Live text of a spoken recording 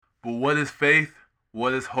But what is faith?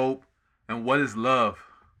 What is hope? And what is love?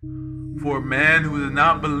 For a man who does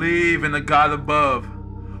not believe in the God above,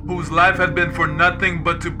 whose life has been for nothing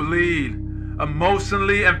but to bleed,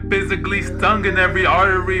 emotionally and physically stung in every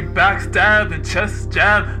artery, backstabbed and chest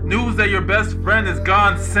jabbed, news that your best friend is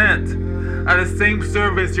gone sent. At the same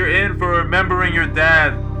service you're in for remembering your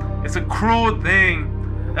dad. It's a cruel thing.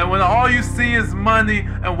 And when all you see is money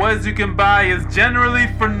and what you can buy is generally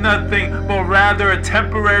for nothing, but rather a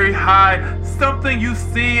temporary high, something you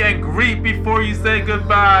see and greet before you say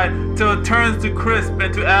goodbye, till it turns to crisp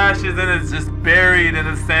and to ashes and it's just buried in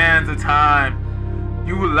the sands of time.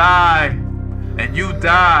 You lie and you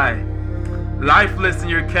die, lifeless in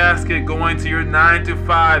your casket, going to your 9 to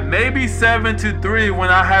 5, maybe 7 to 3 when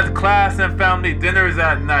I had class and family dinners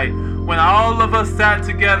at night. When all of us sat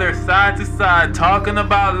together side to side talking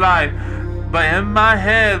about life, but in my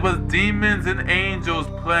head was demons and angels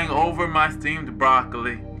playing over my steamed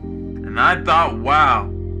broccoli. And I thought, wow,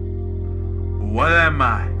 what am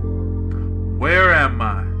I? Where am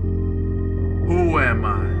I? Who am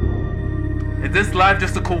I? Is this life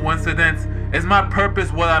just a coincidence? Is my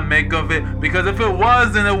purpose what I make of it? Because if it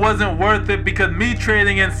was, then it wasn't worth it. Because me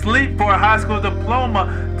trading in sleep for a high school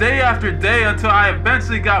diploma day after day until I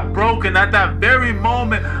eventually got broken. At that very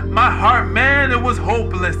moment, my heart, man, it was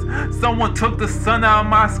hopeless. Someone took the sun out of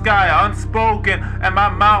my sky, unspoken, and my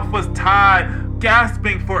mouth was tied.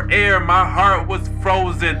 Gasping for air, my heart was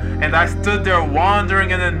frozen, and I stood there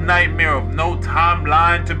wandering in a nightmare of no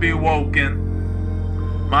timeline to be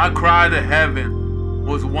woken. My cry to heaven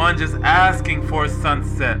was one just asking for a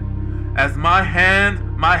sunset, as my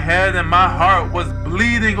hand, my head, and my heart was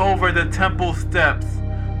bleeding over the temple steps,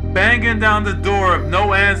 banging down the door of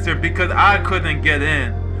no answer because I couldn't get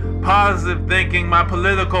in. Positive thinking, my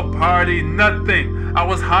political party, nothing. I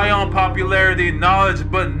was high on popularity, knowledge,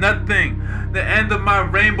 but nothing. The end of my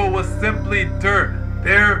rainbow was simply dirt.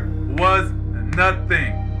 There was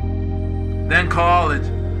nothing. Then college.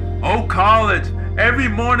 Oh, college. Every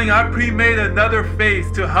morning I pre-made another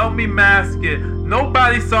face to help me mask it.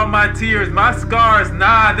 Nobody saw my tears, my scars.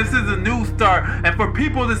 Nah, this is a new start. And for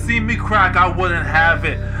people to see me crack, I wouldn't have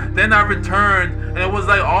it. Then I returned, and it was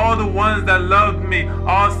like all the ones that loved me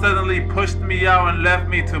all suddenly pushed me out and left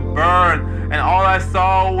me to burn. And all I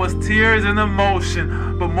saw was tears and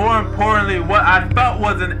emotion. But more importantly, what I felt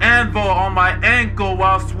was an anvil on my ankle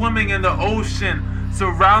while swimming in the ocean.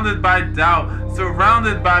 Surrounded by doubt,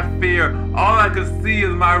 surrounded by fear, all I could see is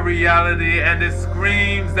my reality and the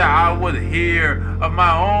screams that I would hear of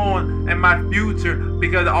my own and my future,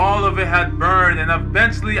 because all of it had burned and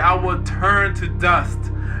eventually I would turn to dust.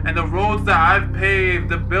 And the roads that I've paved,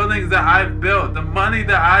 the buildings that I've built, the money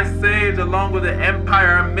that I saved along with the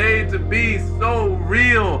empire I made to be so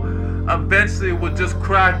real, eventually would just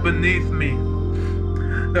crack beneath me.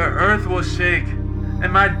 The earth will shake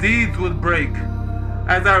and my deeds would break.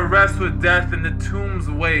 As I rest with death in the tomb's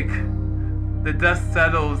wake, the dust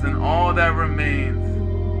settles and all that remains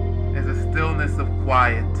is a stillness of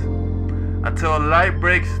quiet. Until a light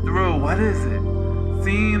breaks through, what is it?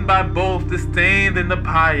 Seen by both the stained and the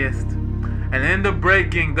pious. And in the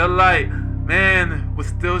breaking, the light, man, will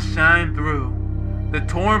still shine through. The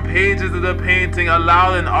torn pages of the painting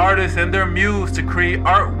allowed an artist and their muse to create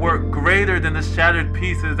artwork greater than the shattered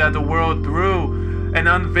pieces that the world threw. An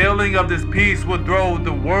unveiling of this piece would throw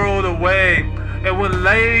the world away. It would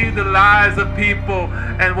lay the lives of people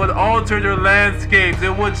and would alter their landscapes.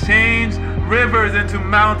 It would change rivers into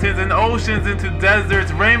mountains and oceans into deserts,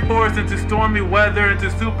 rainforests into stormy weather, into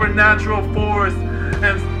supernatural forests,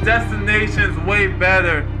 and destinations way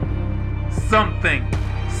better.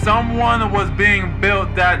 Someone was being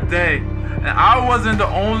built that day. And I wasn't the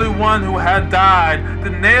only one who had died. The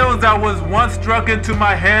nails that was once struck into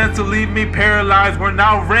my hands to leave me paralyzed were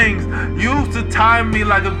now rings used to tie me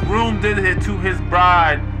like a groom did it to his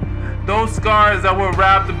bride. Those scars that were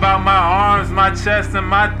wrapped about my arms, my chest, and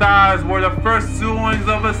my thighs were the first sewings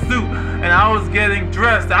of a suit. And I was getting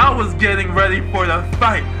dressed. I was getting ready for the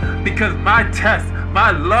fight. Because my chest, my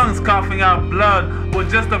lungs coughing out blood were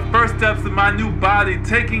just the first steps of my new body,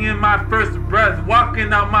 taking in my first breath,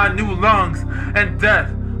 walking out my new lungs. And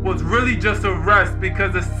death was really just a rest,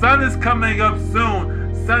 because the sun is coming up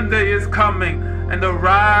soon. Sunday is coming, and the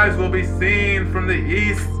rise will be seen from the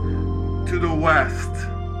east to the west.